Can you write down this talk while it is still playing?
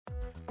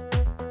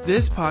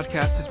This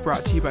podcast is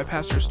brought to you by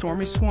Pastor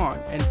Stormy Swann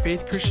and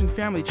Faith Christian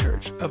Family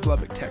Church of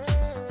Lubbock,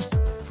 Texas.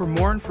 For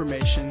more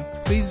information,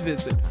 please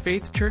visit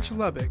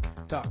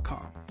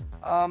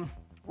faithchurchlubbock.com.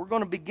 We're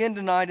going to begin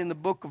tonight in the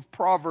book of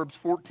Proverbs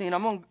 14.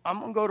 I'm going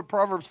to go to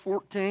Proverbs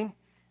 14,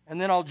 and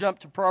then I'll jump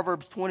to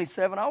Proverbs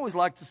 27. I always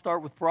like to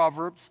start with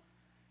Proverbs.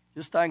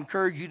 I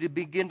encourage you to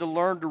begin to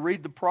learn to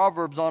read the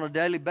Proverbs on a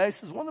daily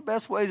basis. One of the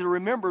best ways to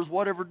remember is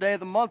whatever day of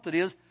the month it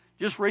is,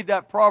 just read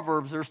that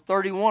Proverbs. There's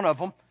 31 of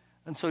them.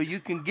 And so you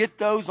can get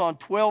those on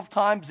 12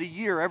 times a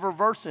year, every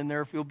verse in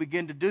there if you'll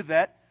begin to do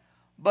that.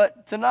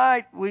 But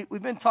tonight, we've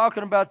been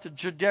talking about the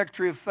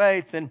trajectory of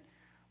faith, and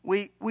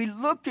we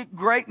look at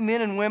great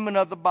men and women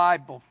of the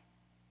Bible.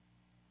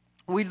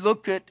 We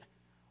look at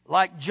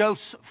like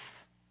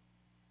Joseph.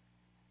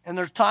 And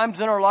there's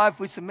times in our life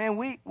we say, man,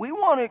 we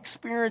want to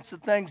experience the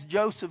things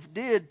Joseph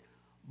did,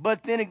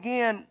 but then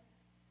again,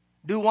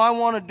 do I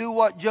want to do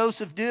what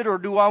Joseph did, or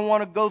do I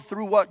want to go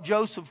through what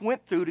Joseph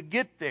went through to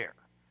get there?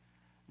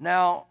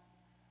 Now,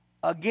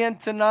 again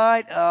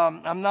tonight,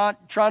 I'm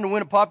not trying to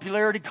win a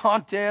popularity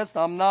contest.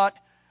 I'm not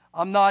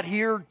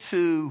here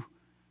to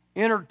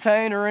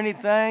entertain or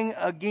anything.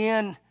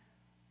 Again,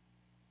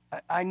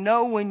 I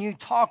know when you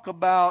talk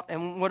about,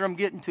 and what I'm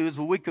getting to is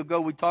a week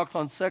ago we talked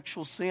on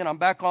sexual sin. I'm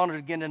back on it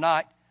again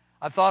tonight.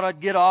 I thought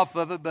I'd get off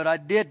of it, but I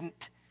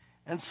didn't.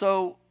 And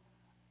so,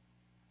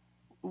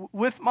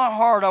 with my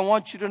heart, I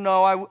want you to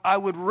know I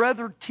would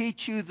rather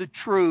teach you the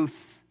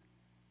truth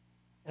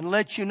and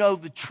let you know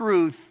the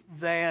truth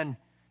than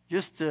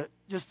just to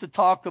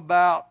talk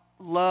about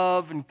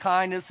love and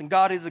kindness. And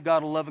God is a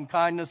God of love and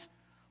kindness,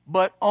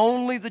 but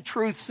only the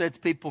truth sets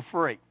people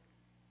free.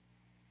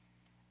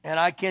 And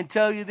I can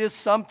tell you this,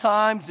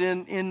 sometimes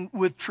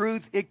with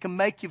truth, it can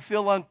make you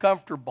feel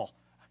uncomfortable.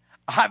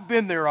 I've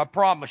been there, I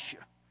promise you.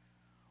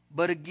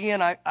 But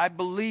again, I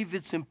believe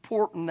it's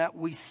important that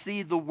we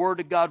see the Word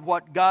of God,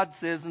 what God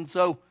says. And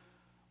so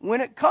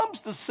when it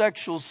comes to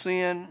sexual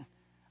sin,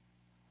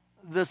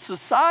 the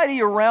society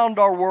around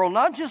our world,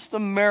 not just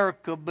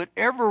America, but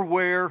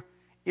everywhere,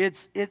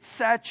 it's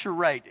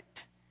saturated.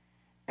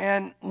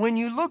 And when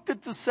you look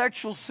at the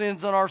sexual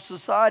sins in our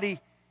society,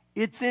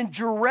 it's in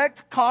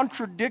direct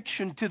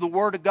contradiction to the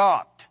Word of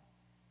God.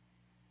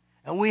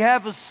 And we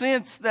have a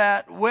sense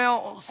that,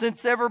 well,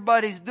 since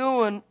everybody's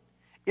doing,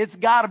 it's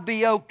got to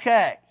be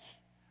okay.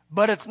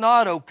 But it's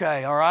not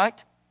okay, all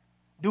right?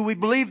 Do we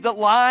believe that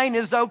lying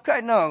is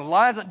okay?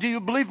 No. Do you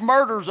believe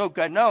murder is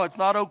okay? No, it's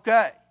not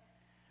okay.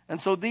 And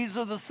so these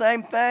are the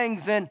same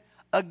things. And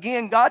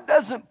again, God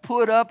doesn't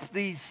put up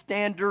these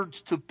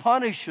standards to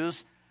punish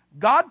us.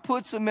 God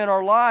puts them in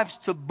our lives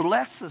to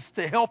bless us,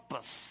 to help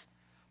us.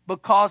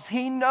 Because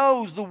He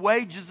knows the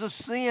wages of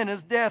sin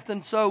is death.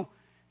 And so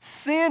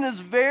sin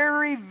is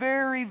very,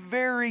 very,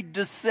 very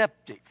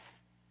deceptive.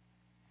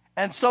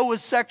 And so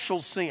is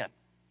sexual sin.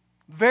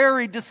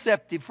 Very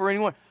deceptive for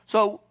anyone.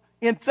 So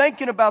in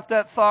thinking about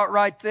that thought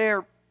right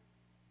there,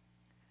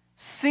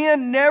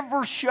 sin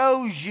never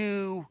shows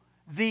you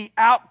the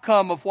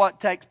outcome of what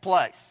takes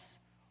place.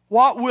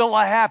 What will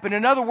happen?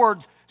 In other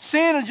words,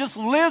 sin just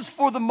lives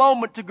for the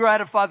moment to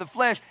gratify the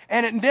flesh,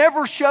 and it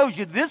never shows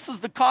you this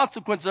is the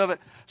consequence of it.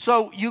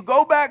 So you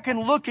go back and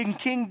look in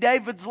King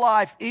David's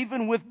life,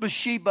 even with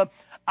Bathsheba.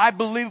 I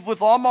believe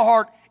with all my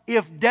heart,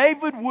 if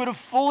David would have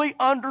fully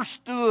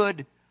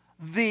understood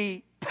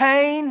the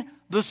pain,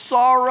 the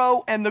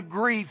sorrow, and the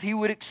grief he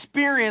would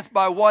experience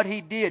by what he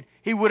did,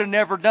 he would have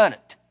never done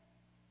it.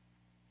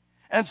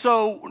 And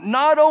so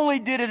not only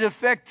did it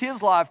affect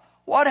his life,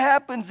 what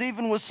happens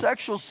even with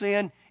sexual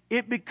sin,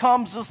 it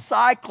becomes a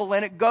cycle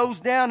and it goes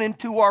down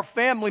into our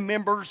family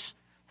members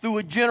through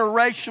a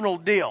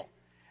generational deal.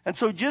 And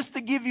so just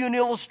to give you an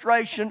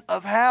illustration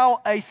of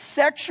how a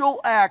sexual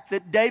act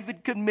that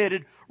David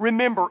committed,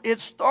 remember,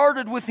 it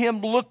started with him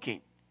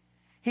looking.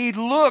 He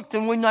looked,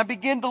 and when I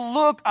begin to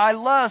look, I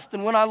lust,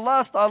 and when I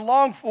lust, I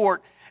long for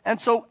it. And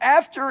so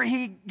after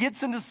he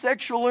gets into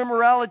sexual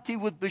immorality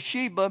with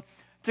Bathsheba,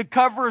 to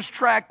cover his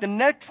track, the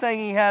next thing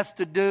he has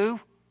to do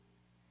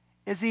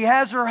is he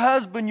has her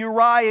husband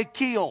Uriah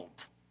killed.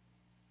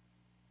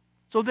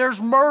 So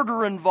there's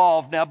murder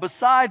involved now,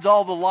 besides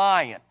all the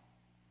lying.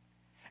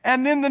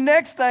 And then the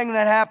next thing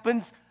that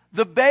happens,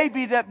 the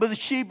baby that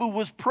Bathsheba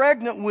was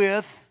pregnant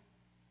with,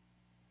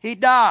 he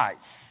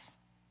dies.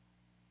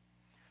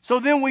 So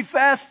then we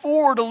fast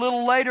forward a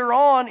little later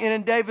on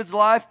in David's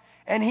life,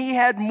 and he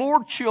had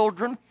more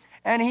children,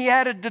 and he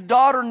had a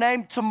daughter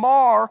named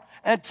Tamar,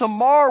 and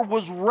Tamar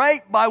was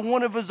raped by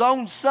one of his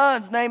own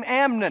sons named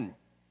Amnon.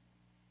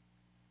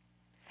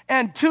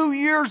 And 2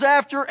 years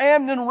after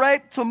Amnon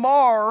raped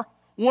Tamar,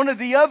 one of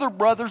the other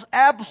brothers,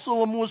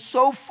 Absalom, was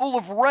so full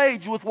of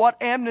rage with what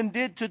Amnon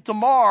did to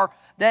Tamar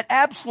that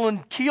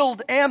Absalom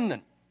killed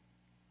Amnon.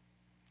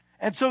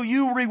 And so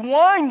you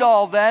rewind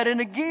all that,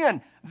 and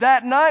again,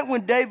 that night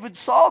when David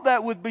saw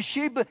that with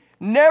Bathsheba,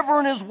 never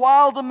in his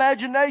wild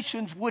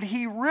imaginations would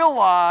he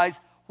realize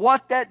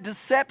what that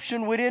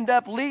deception would end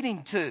up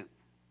leading to.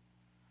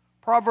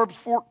 Proverbs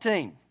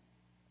 14,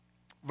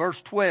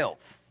 verse 12.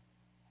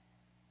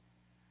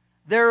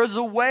 There is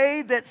a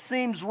way that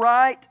seems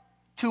right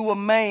to a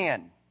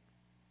man.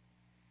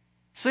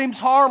 Seems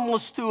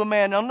harmless to a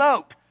man. Now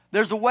note,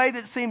 there's a way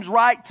that seems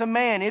right to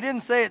man. It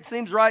didn't say it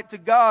seems right to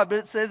God, but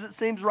it says it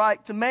seems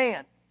right to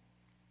man.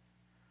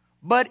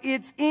 But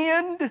its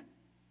end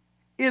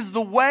is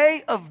the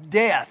way of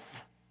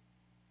death.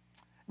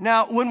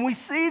 Now, when we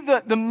see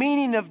the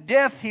meaning of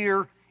death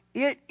here,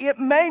 it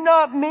may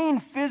not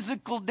mean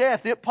physical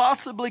death. It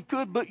possibly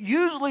could, but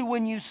usually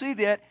when you see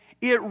that,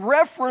 it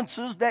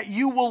references that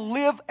you will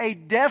live a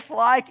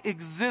death-like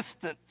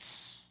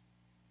existence.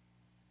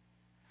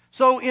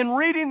 So in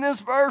reading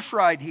this verse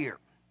right here,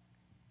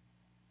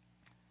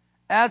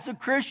 as a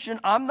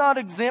Christian, I'm not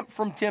exempt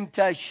from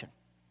temptation.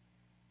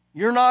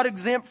 You're not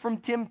exempt from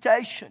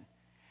temptation.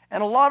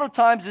 And a lot of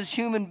times as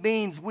human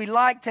beings, we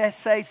like to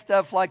say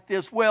stuff like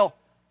this, well,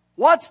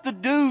 what's the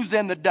do's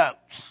and the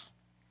don'ts?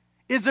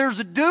 Is there's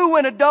a do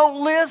and a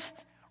don't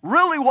list?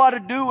 Really what a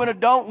do and a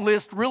don't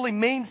list really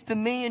means to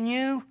me and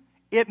you,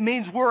 it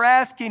means we're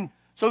asking,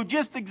 so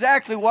just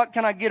exactly what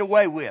can I get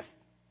away with?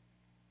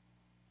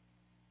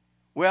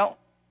 Well,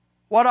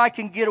 what I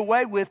can get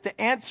away with,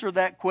 to answer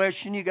that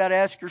question, you got to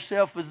ask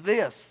yourself is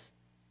this.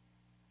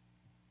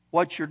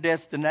 What's your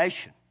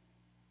destination?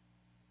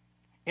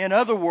 In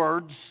other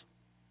words,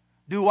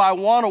 do I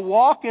want to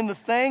walk in the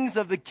things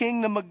of the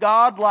kingdom of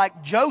God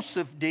like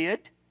Joseph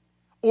did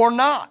or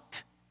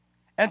not?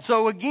 And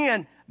so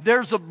again,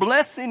 there's a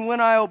blessing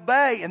when I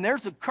obey and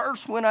there's a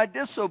curse when I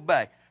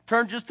disobey.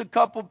 Turn just a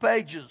couple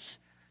pages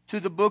to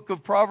the book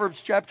of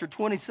Proverbs chapter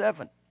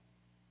 27.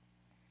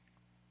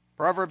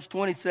 Proverbs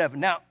 27.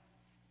 Now,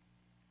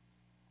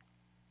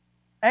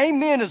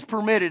 amen is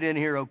permitted in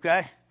here,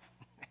 okay?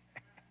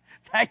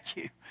 Thank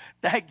you.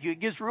 Thank you. It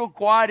gets real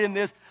quiet in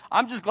this.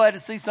 I'm just glad to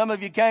see some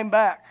of you came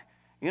back.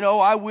 You know,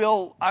 I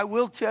will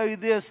tell you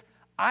this.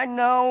 I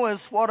know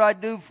as what I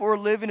do for a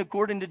living,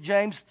 according to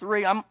James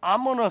 3,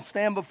 I'm going to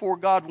stand before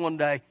God one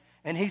day,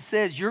 and he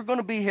says, you're going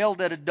to be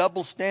held at a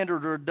double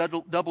standard or a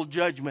double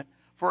judgment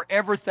for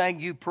everything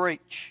you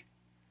preach.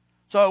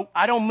 So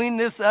I don't mean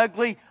this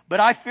ugly, but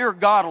I fear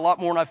God a lot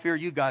more than I fear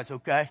you guys,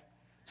 okay?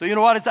 So you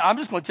know what? I'm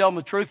just going to tell them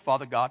the truth,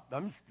 Father God.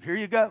 Here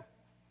you go.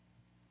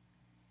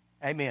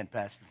 Amen,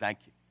 Pastor. Thank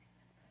you.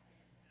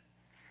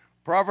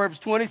 Proverbs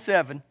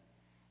 27,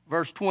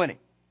 verse 20.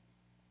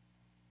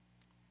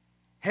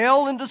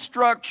 Hell and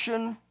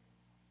destruction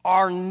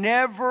are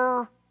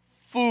never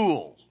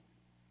full.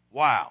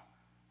 Wow.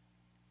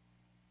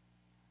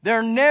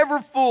 They're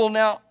never full.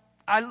 Now,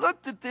 I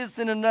looked at this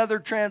in another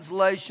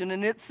translation,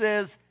 and it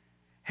says,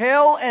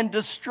 hell and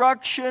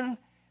destruction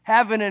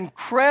have an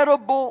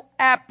incredible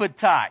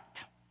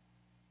appetite.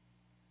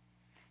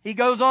 He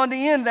goes on to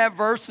end that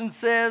verse and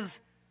says,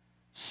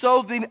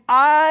 so the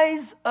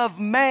eyes of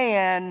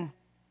man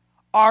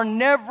are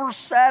never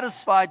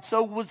satisfied.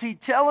 So was he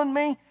telling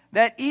me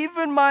that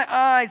even my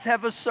eyes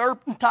have a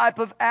certain type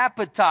of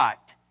appetite?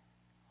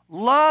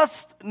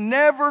 Lust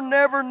never,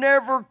 never,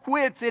 never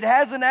quits. It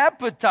has an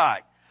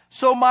appetite.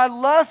 So my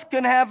eyes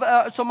can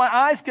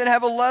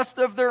have a lust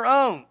of their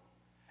own.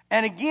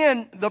 And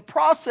again, the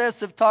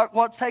process of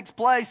what takes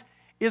place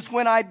is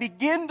when I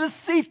begin to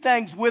see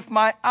things with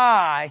my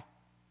eye,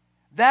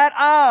 that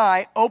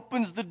eye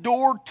opens the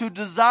door to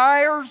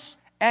desires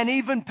and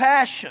even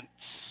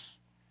passions.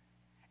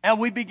 And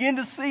we begin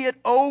to see it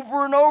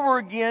over and over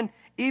again,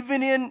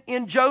 even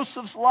in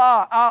Joseph's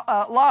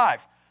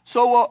life.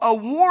 So a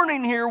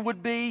warning here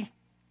would be,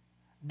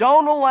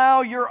 don't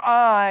allow your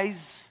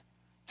eyes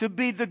to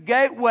be the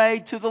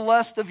gateway to the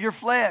lust of your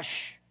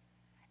flesh.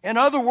 In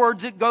other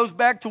words, it goes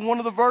back to one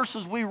of the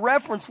verses we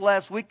referenced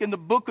last week in the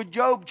book of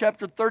Job,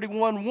 chapter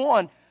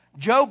 31:1.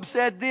 Job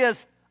said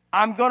this,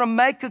 I'm going to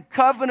make a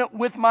covenant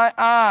with my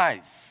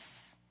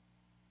eyes.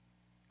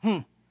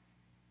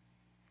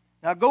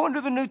 Now go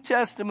into the New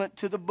Testament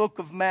to the book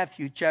of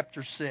Matthew,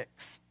 chapter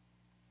 6.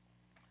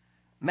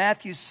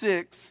 Matthew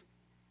 6.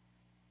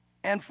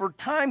 And for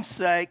time's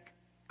sake,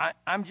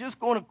 I'm just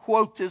going to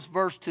quote this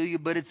verse to you,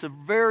 but it's a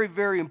very,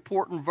 very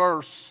important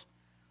verse.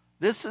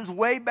 This is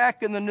way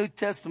back in the New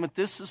Testament.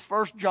 This is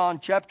 1 John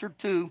chapter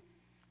 2,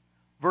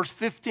 verse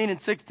 15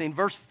 and 16.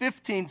 Verse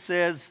 15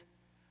 says,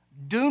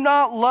 do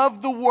not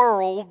love the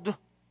world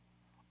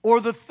or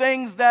the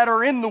things that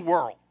are in the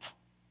world.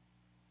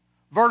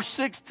 Verse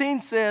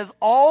 16 says,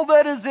 all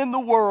that is in the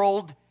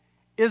world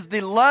is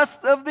the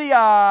lust of the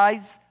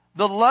eyes,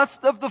 the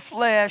lust of the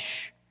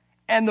flesh,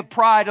 and the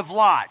pride of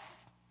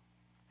life.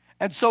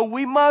 And so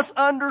we must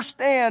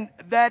understand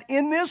that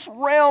in this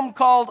realm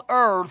called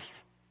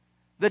earth,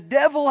 the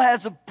devil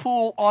has a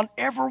pull on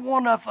every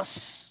one of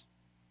us.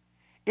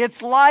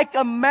 It's like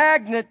a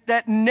magnet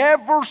that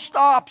never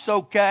stops,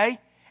 okay?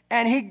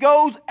 And he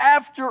goes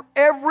after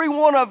every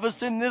one of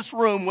us in this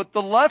room with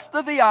the lust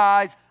of the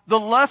eyes, the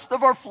lust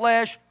of our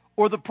flesh,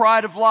 or the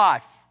pride of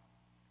life.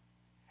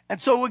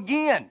 And so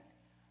again,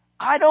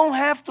 I don't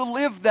have to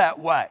live that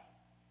way.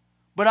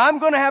 But I'm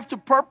going to have to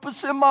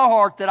purpose in my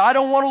heart that I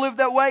don't want to live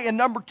that way. And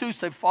number two,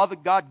 say, Father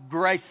God,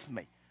 grace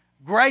me.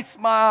 Grace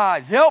my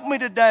eyes. Help me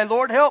today,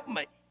 Lord, help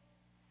me.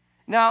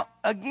 Now,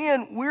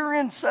 again, we're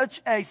in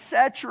such a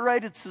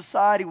saturated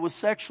society with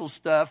sexual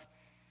stuff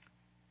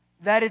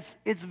that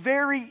it's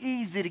very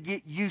easy to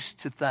get used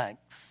to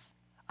things.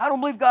 I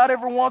don't believe God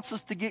ever wants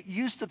us to get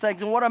used to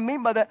things. And what I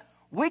mean by that,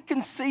 we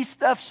can see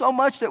stuff so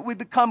much that we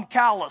become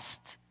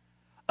calloused.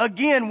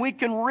 Again, we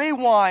can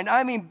rewind.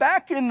 I mean,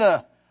 back in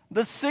the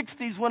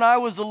 60s when I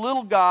was a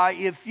little guy,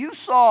 if you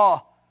saw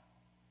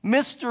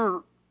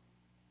Mr.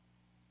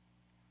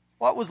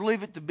 What was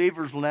Leave It to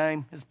Beaver's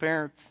name, his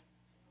parents?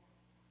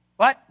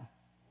 What?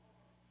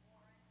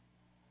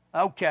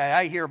 Okay,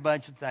 I hear a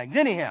bunch of things.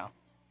 Anyhow,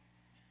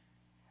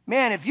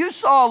 man, if you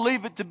saw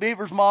Leave It to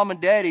Beaver's mom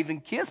and dad even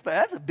kiss, but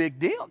that's a big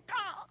deal.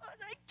 God,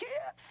 they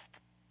kissed.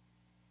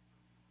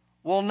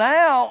 Well,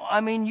 now,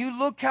 I mean, you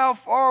look how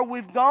far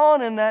we've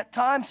gone in that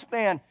time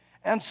span.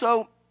 And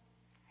so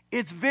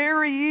it's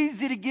very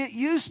easy to get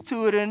used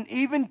to it, and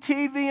even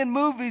TV and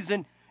movies.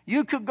 And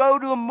you could go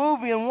to a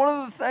movie, and one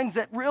of the things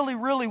that really,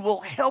 really will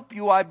help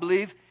you, I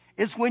believe,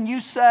 is when you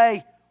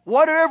say,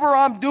 whatever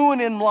I'm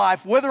doing in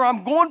life, whether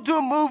I'm going to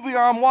a movie or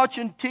I'm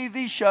watching a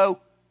TV show,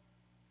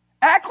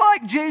 act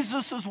like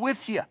Jesus is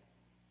with you.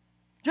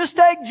 Just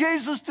take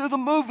Jesus to the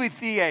movie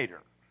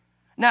theater.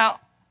 Now,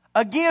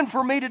 again,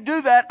 for me to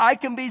do that, I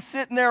can be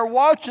sitting there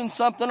watching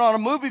something on a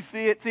movie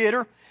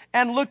theater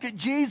and look at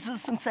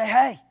Jesus and say,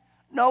 hey,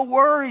 no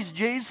worries,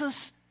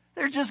 Jesus.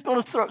 They're just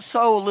going to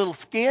sew a little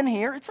skin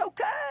here. It's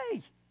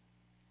okay.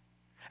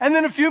 And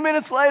then a few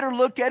minutes later,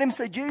 look at him and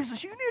say,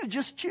 Jesus, you need to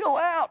just chill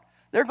out.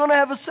 They're going to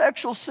have a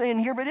sexual scene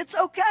here, but it's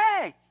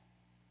okay.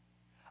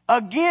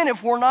 Again,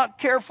 if we're not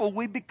careful,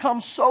 we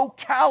become so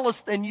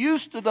calloused and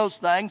used to those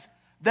things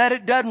that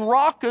it doesn't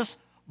rock us.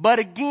 But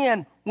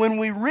again, when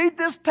we read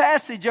this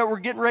passage that we're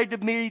getting ready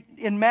to meet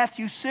in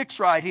Matthew 6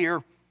 right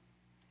here,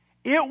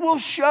 it will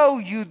show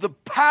you the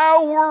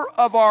power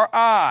of our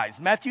eyes.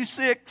 Matthew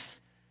 6,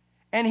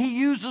 and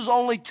he uses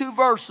only 2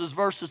 verses,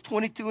 verses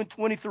 22 and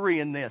 23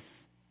 in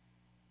this.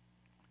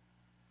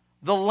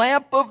 The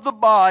lamp of the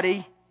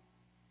body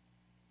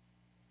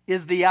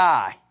is the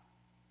eye.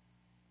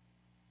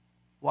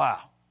 Wow.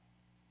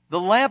 The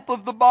lamp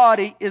of the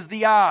body is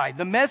the eye.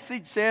 The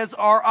Message says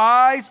our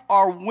eyes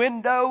are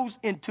windows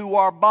into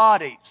our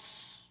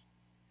bodies.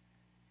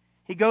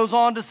 He goes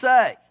on to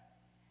say,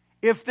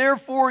 if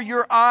therefore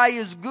your eye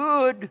is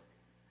good,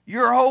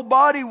 your whole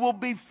body will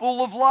be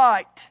full of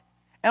light.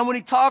 And when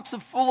he talks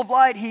of full of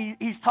light,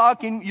 he's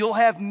talking, you'll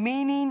have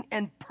meaning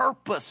and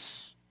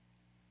purpose.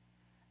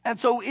 And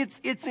so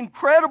it's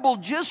incredible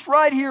just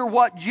right here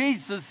what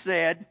Jesus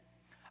said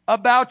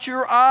about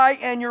your eye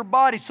and your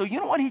body. So you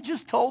know what he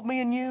just told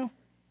me and you?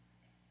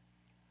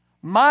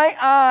 My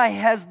eye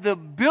has the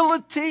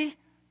ability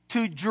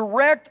to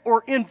direct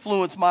or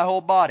influence my whole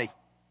body.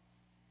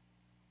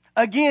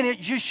 Again, it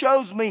just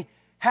shows me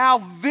how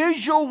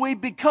visual we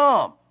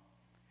become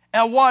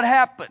and what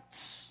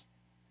happens.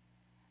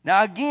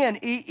 Now again,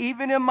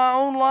 even in my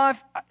own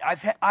life,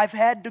 I've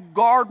had to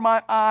guard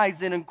my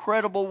eyes in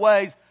incredible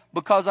ways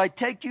because I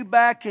take you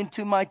back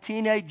into my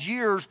teenage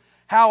years,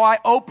 how I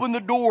opened the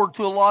door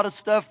to a lot of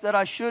stuff that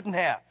I shouldn't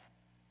have.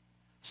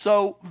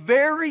 So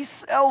very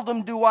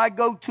seldom do I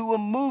go to a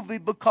movie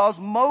because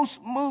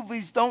most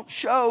movies don't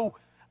show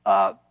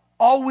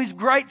always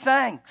great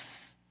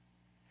things.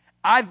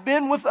 I've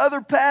been with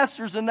other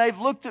pastors and they've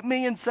looked at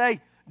me and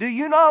say, do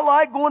you not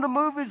like going to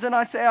movies? And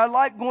I say, I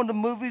like going to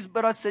movies,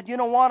 but I said, you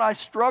know what? I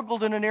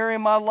struggled in an area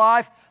of my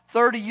life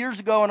 30 years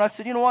ago, and I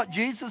said, you know what?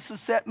 Jesus has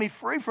set me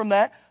free from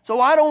that, so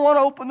I don't want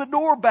to open the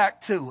door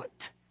back to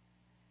it.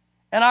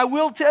 And I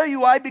will tell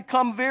you, I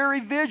become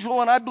very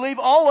visual, and I believe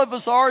all of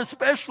us are,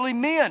 especially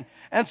men.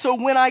 And so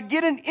when I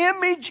get an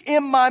image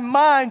in my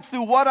mind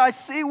through what I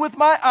see with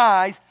my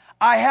eyes,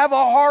 I have a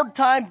hard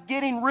time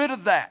getting rid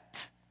of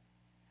that.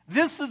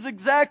 This is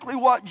exactly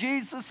what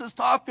Jesus is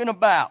talking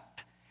about.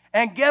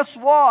 And guess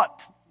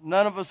what?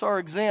 None of us are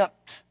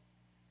exempt.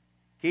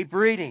 Keep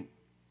reading.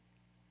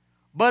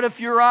 But if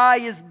your eye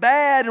is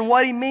bad, and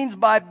what he means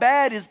by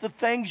bad is the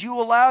things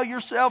you allow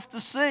yourself to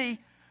see,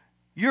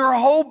 your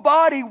whole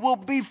body will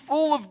be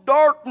full of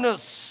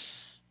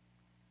darkness.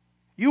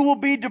 You will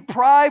be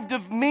deprived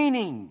of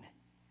meaning.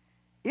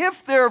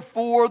 If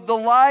therefore the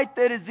light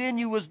that is in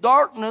you is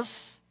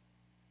darkness,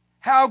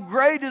 how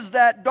great is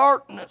that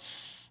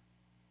darkness?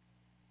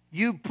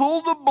 You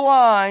pull the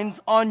blinds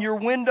on your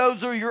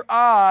windows or your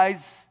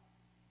eyes,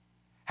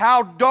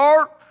 how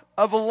dark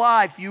of a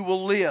life you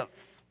will live.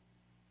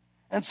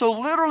 And so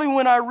literally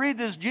when I read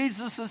this,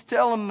 Jesus is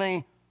telling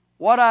me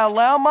what I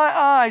allow my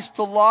eyes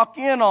to lock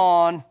in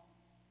on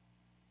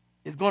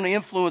is going to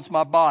influence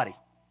my body.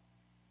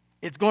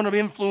 It's going to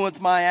influence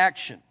my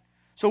action.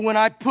 So when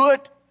I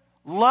put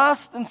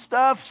lust and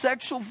stuff,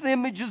 sexual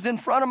images in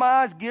front of my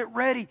eyes, get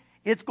ready.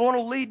 It's going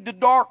to lead to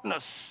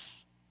darkness.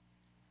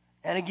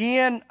 And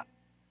again,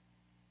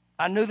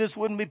 I knew this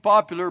wouldn't be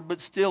popular,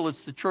 but still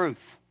it's the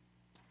truth.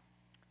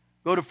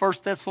 Go to 1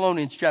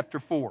 Thessalonians chapter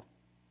 4.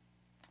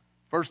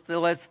 1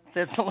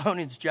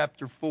 Thessalonians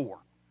chapter 4.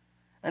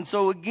 And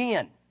so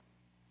again,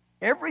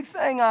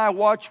 everything I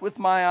watch with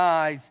my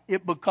eyes,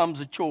 it becomes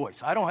a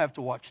choice. I don't have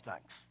to watch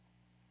things.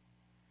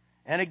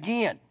 And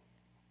again,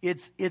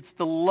 it's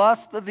the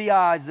lust of the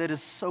eyes that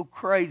is so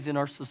crazy in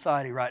our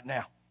society right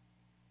now.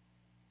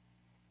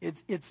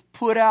 It's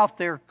put out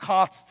there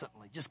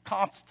constantly, just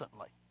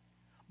constantly.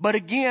 But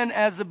again,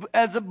 as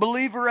a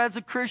believer, as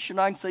a Christian,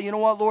 I can say, you know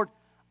what, Lord?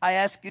 I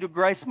ask you to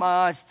grace my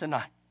eyes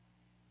tonight.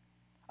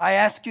 I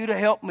ask you to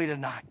help me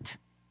tonight.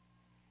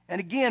 And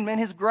again, man,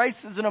 His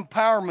grace is an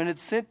empowerment.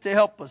 It's sent to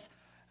help us.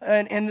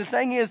 And the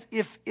thing is,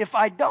 if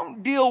I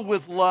don't deal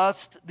with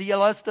lust, the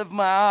lust of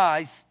my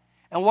eyes,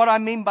 and what I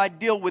mean by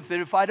deal with it,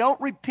 if I don't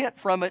repent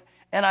from it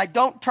and I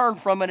don't turn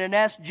from it and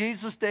ask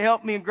Jesus to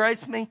help me and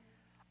grace me,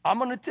 I'm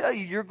going to tell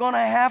you, you're going to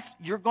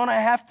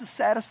have to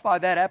satisfy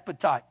that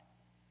appetite.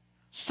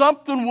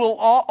 Something will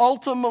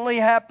ultimately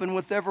happen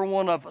with every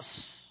one of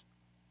us.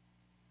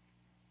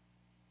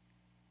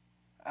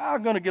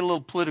 I'm going to get a little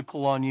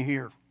political on you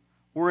here.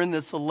 We're in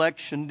this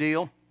election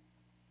deal.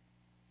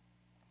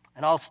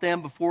 And I'll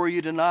stand before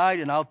you tonight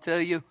and I'll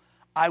tell you,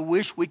 I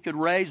wish we could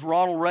raise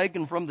Ronald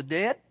Reagan from the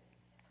dead.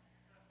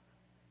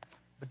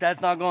 But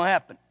that's not going to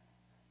happen.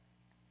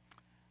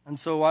 And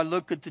so I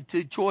look at the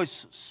two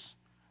choices.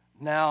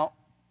 Now,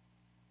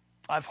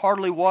 I've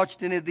hardly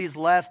watched any of these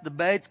last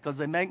debates because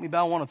they make me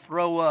about want to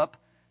throw up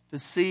to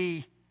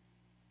see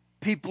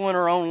people in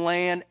our own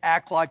land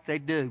act like they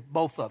do,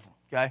 both of them,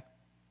 okay?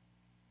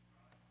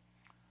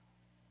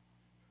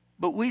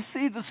 But we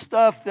see the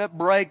stuff that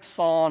breaks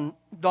on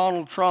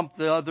Donald Trump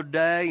the other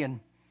day, and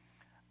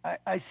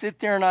I sit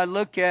there and I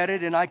look at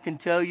it, and I can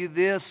tell you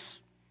this,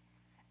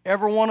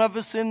 every one of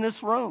us in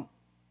this room,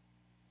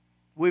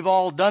 we've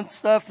all done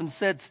stuff and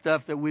said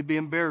stuff that we'd be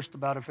embarrassed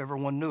about if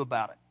everyone knew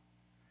about it.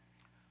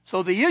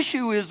 So the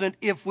issue isn't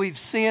if we've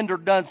sinned or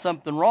done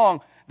something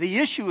wrong. The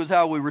issue is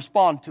how we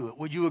respond to it.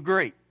 Would you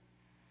agree?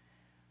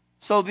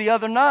 So the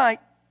other night,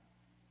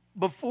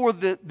 before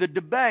the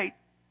debate,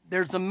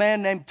 there's a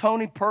man named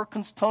Tony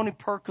Perkins. Tony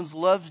Perkins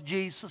loves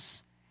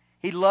Jesus.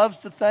 He loves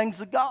the things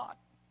of God.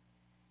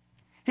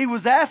 He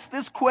was asked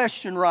this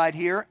question right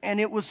here, and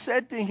it was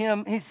said to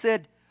him, he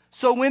said,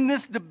 so in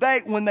this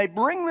debate, when they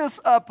bring this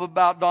up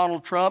about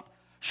Donald Trump,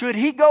 should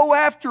he go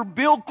after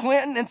Bill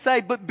Clinton and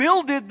say, but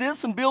Bill did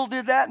this and Bill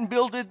did that and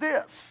Bill did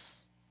this?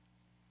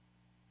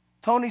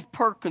 Tony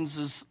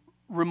Perkins'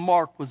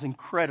 remark was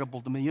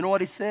incredible to me. You know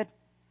what he said?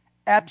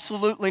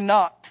 Absolutely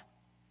not.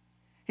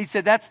 He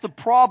said, that's the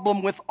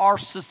problem with our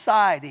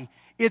society.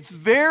 It's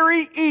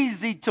very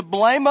easy to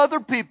blame other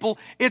people.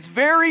 It's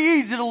very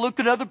easy to look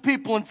at other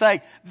people and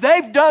say,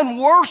 they've done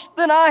worse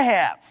than I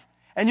have.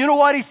 And you know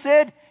what he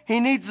said? He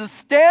needs to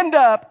stand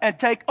up and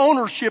take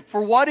ownership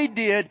for what he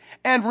did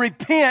and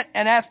repent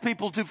and ask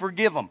people to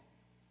forgive him.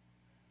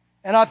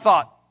 And I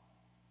thought,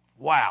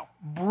 wow,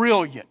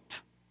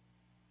 brilliant.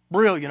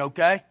 Brilliant,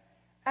 okay?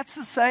 That's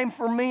the same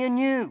for me and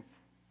you.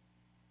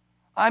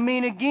 I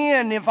mean,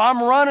 again, if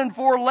I'm running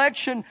for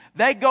election,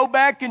 they go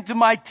back into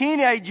my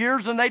teenage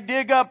years and they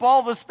dig up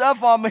all the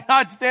stuff on me.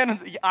 I'd stand and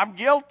say, I'm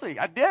guilty.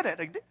 I did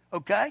it.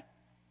 Okay?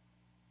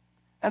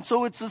 And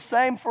so it's the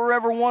same for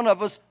every one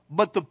of us.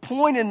 But the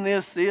point in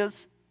this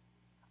is,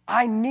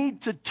 I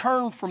need to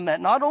turn from that.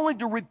 Not only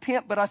to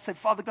repent, but I say,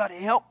 Father God,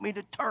 help me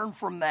to turn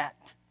from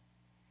that.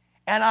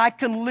 And I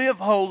can live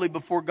holy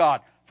before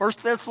God. 1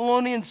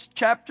 Thessalonians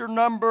chapter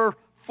number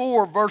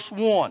 4, verse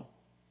 1.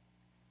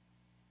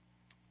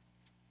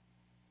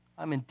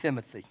 I'm in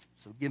Timothy,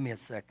 so give me a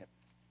second.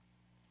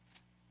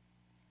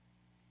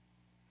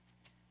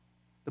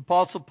 The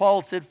Apostle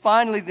Paul said,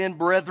 finally then,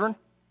 brethren,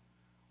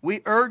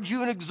 we urge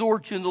you and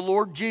exhort you in the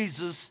Lord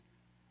Jesus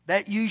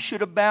that you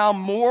should abound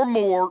more and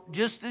more,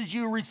 just as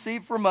you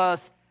receive from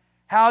us,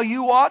 how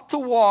you ought to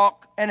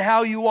walk and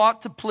how you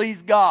ought to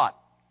please God.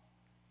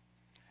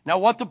 Now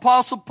what the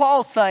Apostle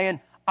Paul's saying,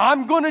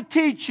 I'm going to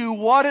teach you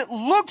what it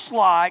looks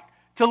like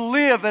to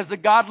live as a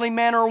godly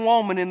man or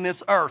woman in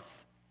this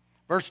earth.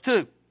 Verse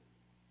 2.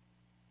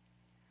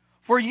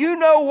 For you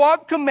know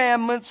what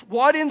commandments,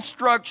 what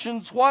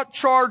instructions, what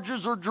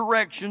charges or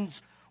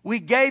directions we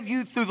gave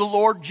you through the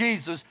Lord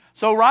Jesus.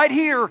 So right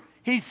here,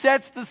 he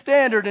sets the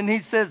standard and he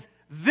says,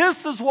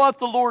 this is what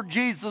the Lord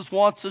Jesus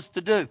wants us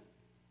to do.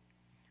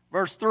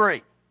 Verse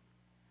 3.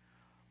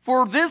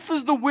 For this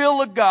is the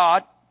will of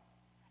God,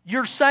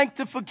 your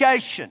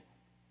sanctification.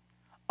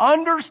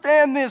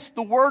 Understand this,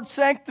 the word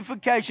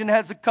sanctification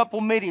has a couple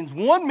meanings.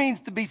 One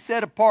means to be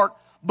set apart,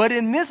 but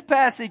in this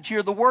passage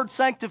here, the word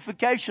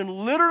sanctification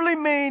literally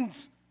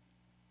means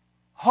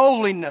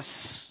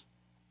holiness.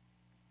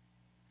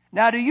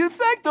 Now, do you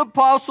think the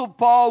Apostle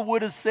Paul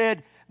would have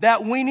said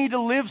that we need to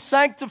live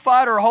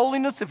sanctified or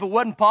holiness if it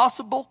wasn't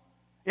possible?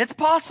 It's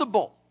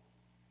possible.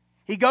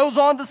 He goes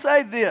on to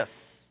say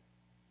this,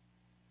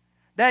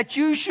 that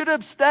you should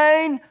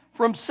abstain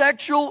from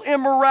sexual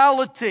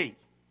immorality.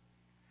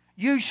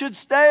 You should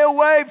stay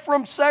away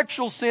from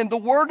sexual sin. The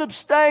word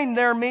abstain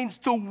there means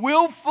to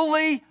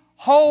willfully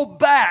hold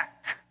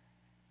back.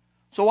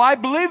 So I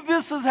believe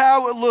this is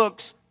how it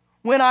looks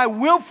when I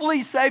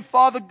willfully say,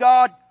 Father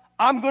God,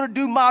 I'm going to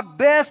do my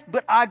best,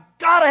 but I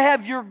got to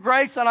have your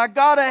grace and I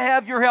got to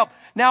have your help.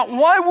 Now,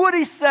 why would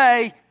he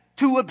say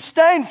to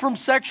abstain from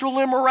sexual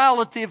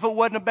immorality if it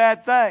wasn't a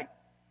bad thing.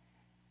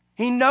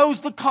 He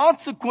knows the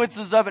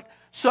consequences of it.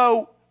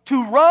 So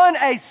to run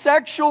a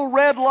sexual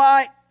red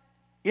light,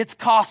 it's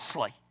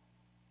costly.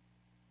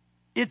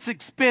 It's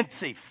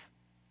expensive.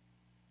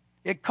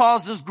 It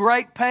causes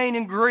great pain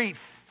and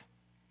grief.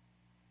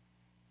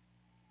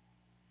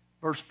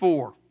 Verse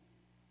 4.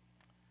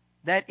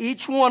 That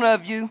each one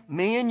of you,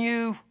 me and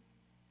you,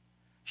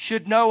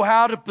 should know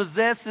how to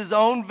possess his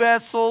own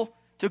vessel,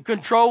 to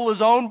control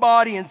his own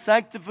body in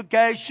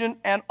sanctification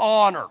and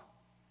honor,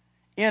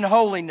 in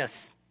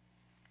holiness.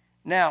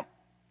 Now,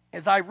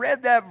 as I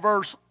read that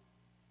verse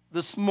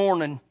this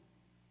morning,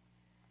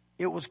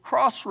 it was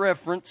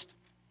cross-referenced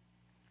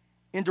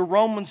into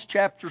Romans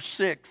chapter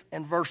 6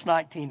 and verse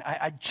 19.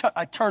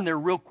 I turned there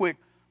real quick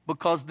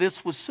because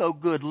this was so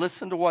good.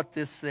 Listen to what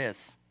this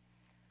says.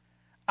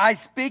 I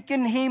speak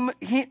in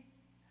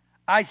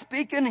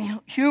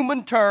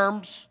human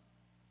terms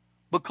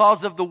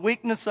because of the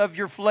weakness of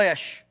your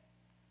flesh.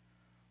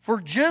 For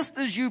just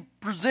as you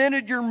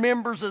presented your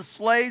members as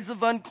slaves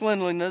of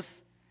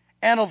uncleanliness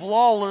and of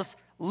lawless,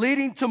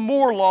 leading to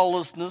more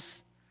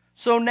lawlessness,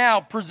 so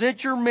now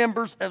present your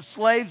members as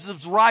slaves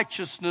of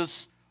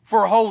righteousness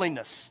for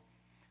holiness.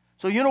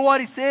 So you know what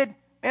he said?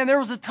 Man, there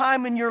was a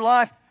time in your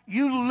life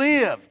you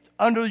lived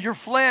under your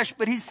flesh,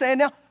 but he's saying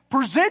now,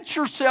 present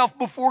yourself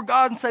before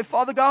God and say,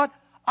 Father God,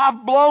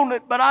 I've blown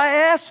it, but I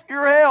ask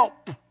your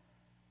help.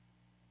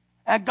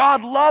 And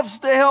God loves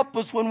to help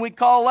us when we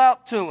call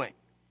out to him.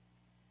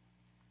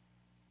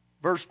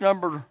 Verse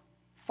number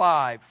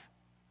 5.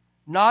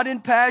 Not in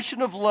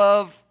passion of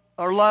love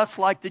or lust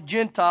like the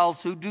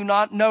Gentiles who do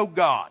not know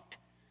God.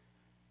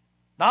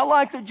 Not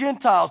like the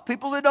Gentiles,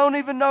 people that don't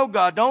even know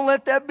God. Don't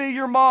let that be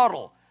your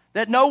model.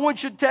 That no one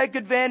should take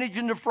advantage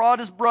and defraud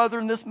his brother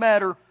in this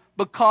matter,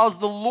 because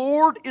the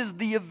Lord is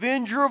the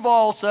avenger of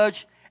all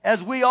such,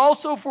 as we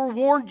also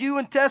forewarned you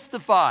and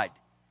testified.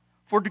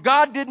 For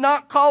God did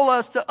not call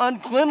us to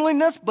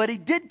uncleanliness, but he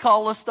did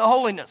call us to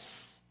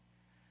holiness.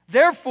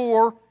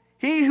 Therefore,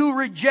 he who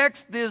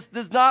rejects this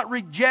does not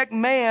reject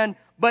man,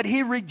 but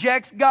he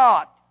rejects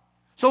God.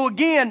 So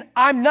again,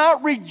 I'm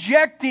not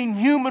rejecting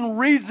human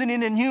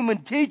reasoning and human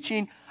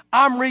teaching.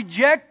 I'm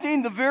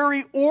rejecting the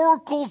very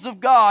oracles of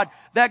God,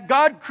 that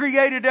God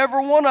created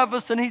every one of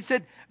us, and he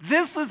said,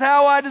 this is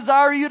how I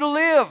desire you to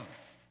live.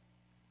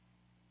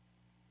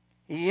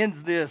 He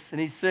ends this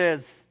and he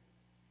says,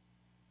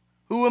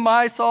 whom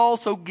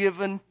also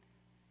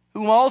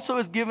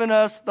has given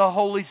us the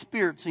Holy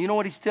Spirit. So you know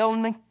what he's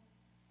telling me?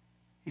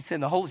 He's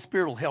saying the Holy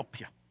Spirit will help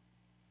you.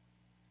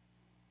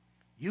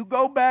 You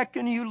go back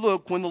and you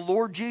look, when the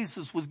Lord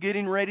Jesus was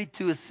getting ready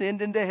to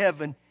ascend into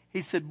heaven,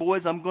 he said,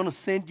 boys, I'm going to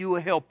send you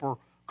a helper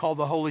called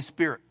the Holy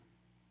Spirit.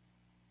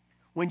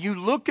 When you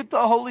look at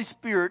the Holy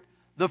Spirit,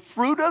 the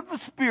fruit of the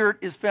Spirit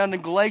is found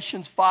in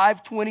Galatians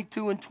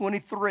 5:22 and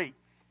 23.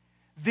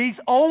 These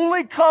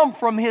only come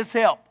from his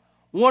help.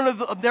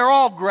 They're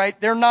all great.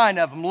 There are 9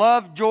 of them.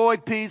 Love, joy,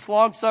 peace,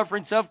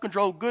 long-suffering,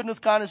 self-control, goodness,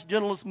 kindness,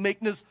 gentleness,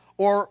 meekness,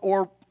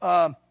 or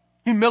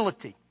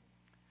humility.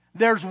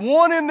 There's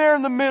one in there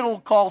in the middle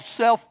called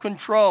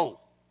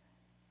self-control.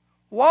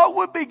 What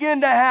would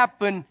begin to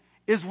happen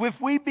is if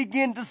we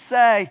begin to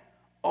say,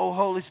 oh,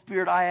 Holy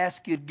Spirit, I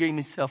ask you to give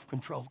me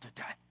self-control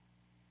today.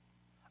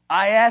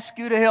 I ask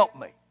you to help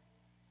me.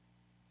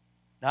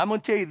 Now, I'm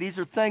going to tell you, these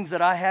are things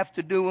that I have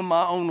to do in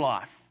my own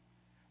life.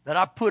 That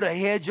I put a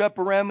hedge up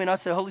around me and I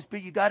say, Holy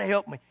Spirit, you got to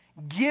help me.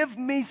 Give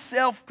me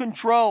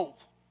self-control.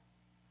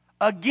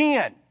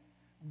 Again,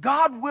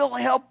 God will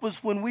help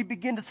us when we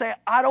begin to say,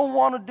 I don't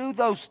want to do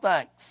those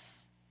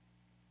things.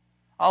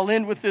 I'll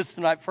end with this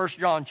tonight, 1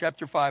 John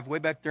chapter 5, way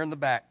back there in the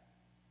back.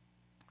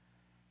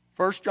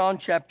 1 John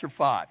chapter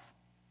 5.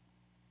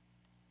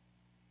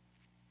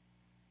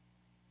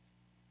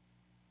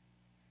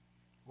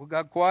 We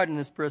got quiet in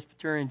this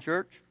Presbyterian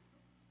church.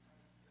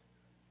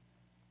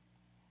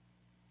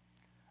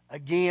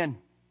 Again,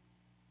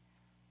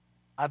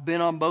 I've been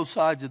on both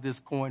sides of this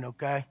coin,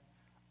 okay?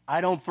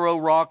 I don't throw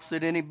rocks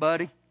at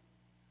anybody,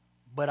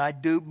 but I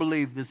do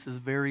believe this is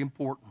very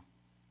important.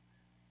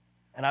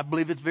 And I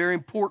believe it's very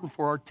important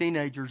for our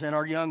teenagers and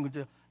our young,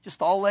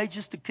 just all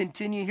ages, to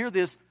continue to hear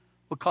this,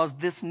 because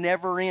this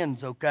never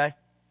ends, okay?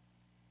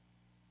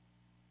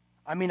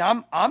 I mean,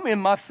 I'm in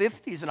my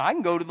 50s and I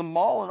can go to the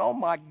mall and oh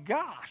my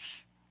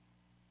gosh,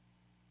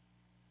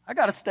 I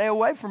got to stay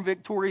away from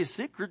Victoria's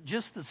Secret.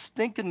 Just the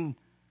stinking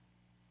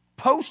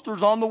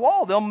posters on the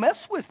wall, they'll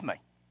mess with me.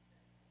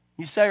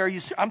 You say, are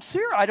you serious? I'm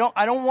serious. I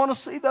don't want to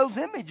see those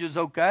images,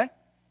 okay?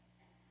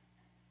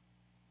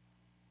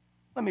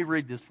 Let me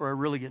read this before I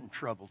really get in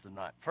trouble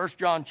tonight. 1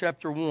 John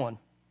chapter 1,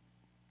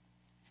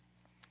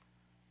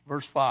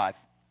 verse 5.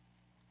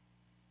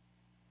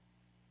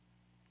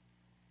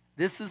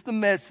 This is the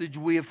message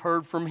we have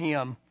heard from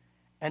him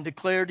and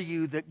declare to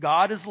you, that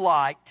God is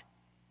light,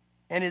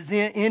 and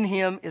in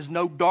him is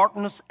no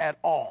darkness at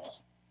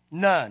all.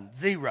 None.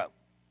 Zero.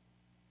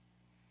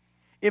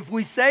 If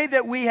we say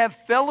that we have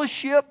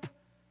fellowship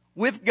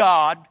with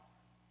God,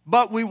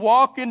 but we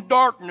walk in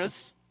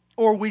darkness,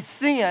 or we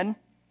sin,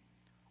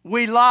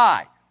 we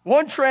lie.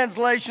 One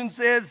translation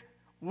says,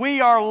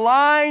 we are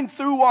lying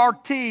through our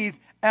teeth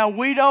and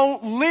we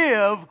don't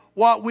live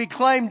what we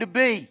claim to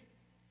be.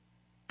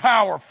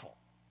 Powerful.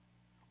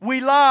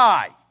 We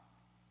lie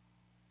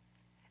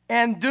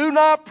and do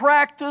not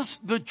practice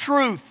the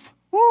truth.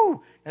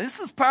 Woo! Now, this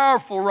is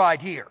powerful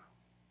right here.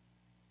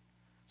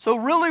 So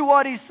really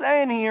what he's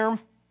saying here,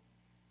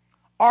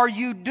 are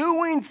you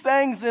doing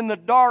things in the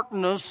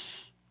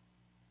darkness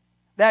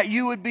that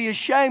you would be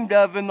ashamed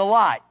of in the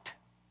light?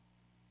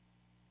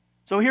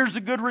 So here's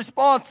a good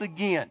response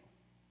again.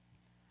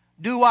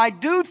 Do I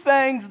do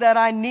things that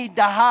I need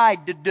to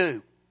hide to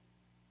do?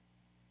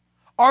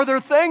 Are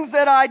there things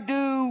that I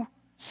do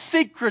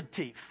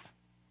secretive?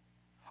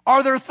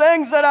 Are there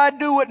things that I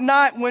do at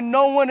night when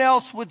no one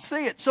else would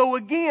see it? So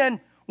again,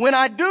 when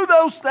I do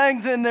those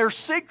things and they're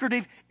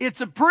secretive,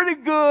 it's a pretty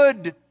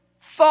good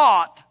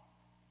thought.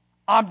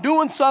 I'm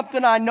doing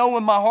something I know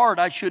in my heart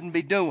I shouldn't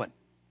be doing.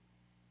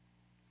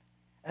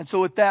 And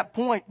so at that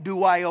point,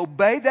 do I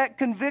obey that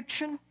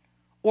conviction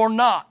or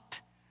not?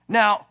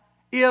 Now,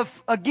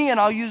 if, again,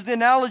 I'll use the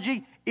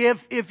analogy,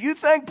 if you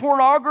think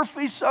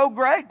pornography is so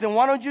great, then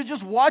why don't you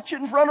just watch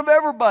it in front of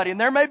everybody? And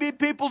there may be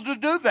people to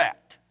do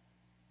that.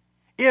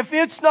 If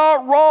it's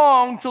not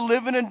wrong to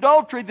live in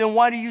adultery, then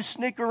why do you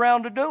sneak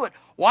around to do it?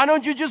 Why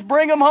don't you just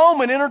bring them home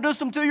and introduce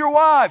them to your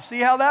wife? See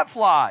how that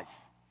flies.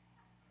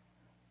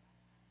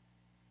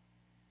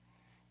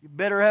 You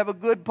better have a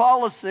good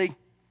policy.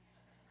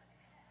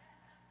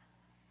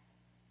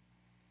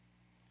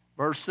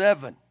 Verse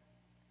 7.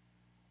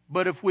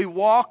 But if we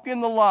walk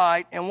in the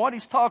light, and what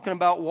he's talking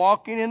about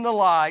walking in the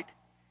light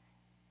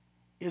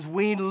is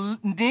we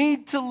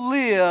need to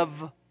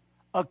live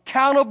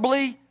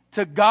accountably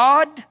to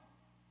God.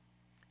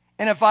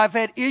 And if I've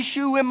had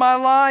issue in my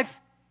life,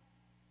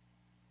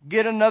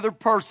 get another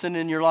person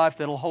in your life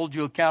that'll hold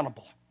you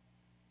accountable.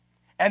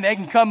 And they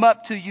can come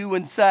up to you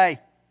and say,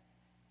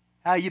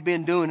 how you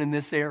been doing in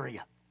this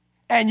area?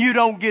 And you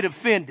don't get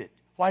offended.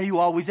 Why do you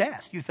always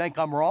ask? You think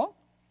I'm wrong?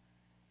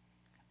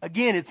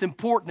 Again, it's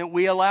important that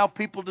we allow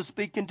people to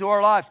speak into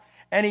our lives.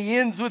 And he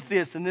ends with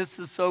this, and this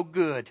is so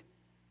good.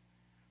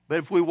 But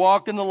if we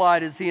walk in the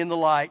light as he in the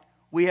light,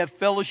 we have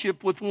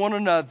fellowship with one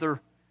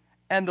another,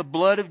 and the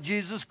blood of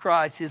Jesus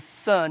Christ, his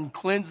Son,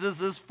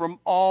 cleanses us from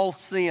all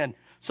sin.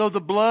 So the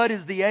blood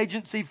is the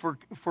agency for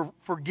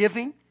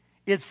forgiving.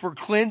 It's for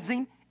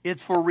cleansing.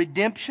 It's for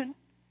redemption.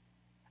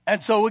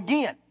 And so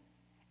again,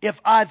 if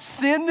I've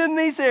sinned in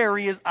these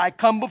areas, I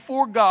come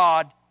before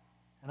God,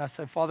 and I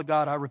say, Father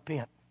God, I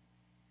repent.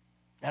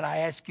 And I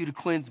ask you to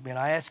cleanse me, and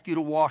I ask you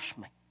to wash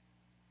me.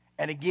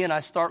 And again, I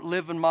start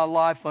living my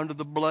life under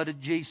the blood of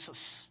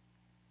Jesus.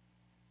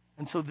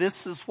 And so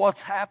this is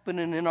what's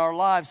happening in our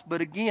lives.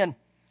 But again,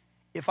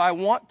 if I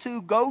want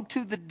to go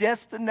to the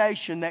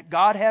destination that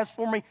God has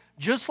for me,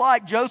 just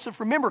like Joseph,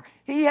 remember,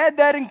 he had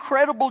that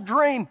incredible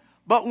dream.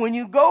 But when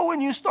you go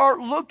and you start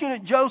looking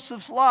at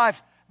Joseph's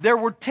life, there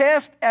were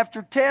test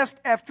after test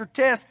after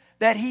test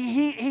that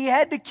he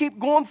had to keep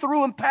going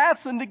through and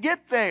passing to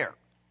get there.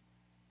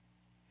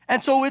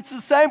 And so it's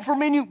the same for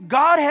me and you.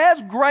 God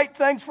has great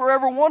things for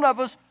every one of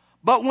us,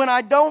 but when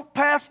I don't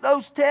pass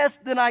those tests,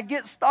 then I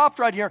get stopped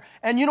right here.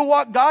 And you know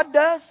what God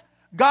does?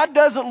 God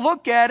doesn't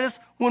look at us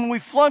when we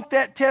flunked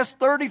that test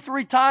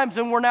 33 times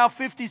and we're now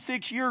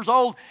 56 years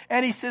old,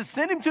 and he says,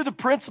 send him to the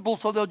principal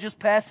so they'll just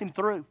pass him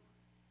through.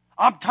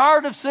 I'm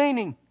tired of seeing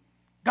him.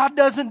 God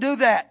doesn't do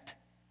that.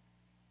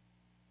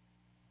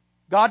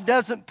 God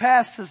doesn't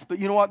pass us, but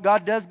you know what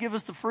God does give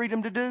us the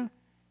freedom to do?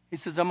 He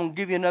says, I'm going to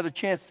give you another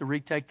chance to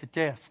retake the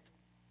test.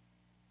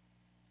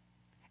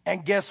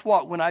 And guess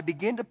what? When I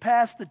begin to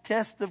pass the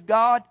test of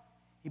God,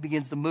 he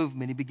begins to move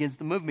me. He begins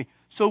to move me.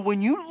 So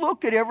when you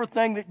look at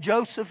everything that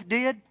Joseph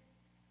did,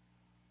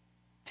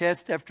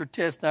 test after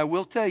test, and I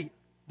will tell you,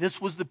 this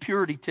was the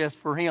purity test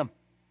for him.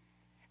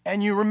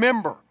 And you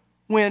remember,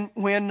 when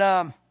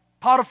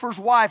Potiphar's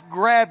wife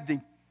grabbed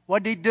him,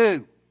 what did he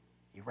do?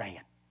 He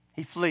ran.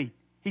 He fled.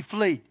 He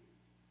fled.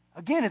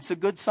 Again, it's a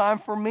good sign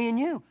for me and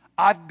you.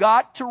 I've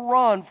got to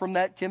run from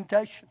that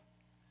temptation.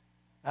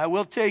 I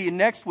will tell you,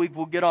 next week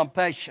we'll get on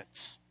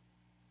patience.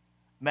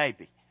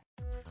 Maybe.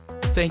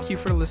 Thank you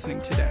for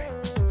listening today.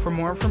 For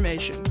more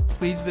information,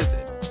 please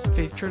visit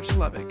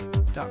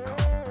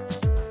faithchurchlubbock.com.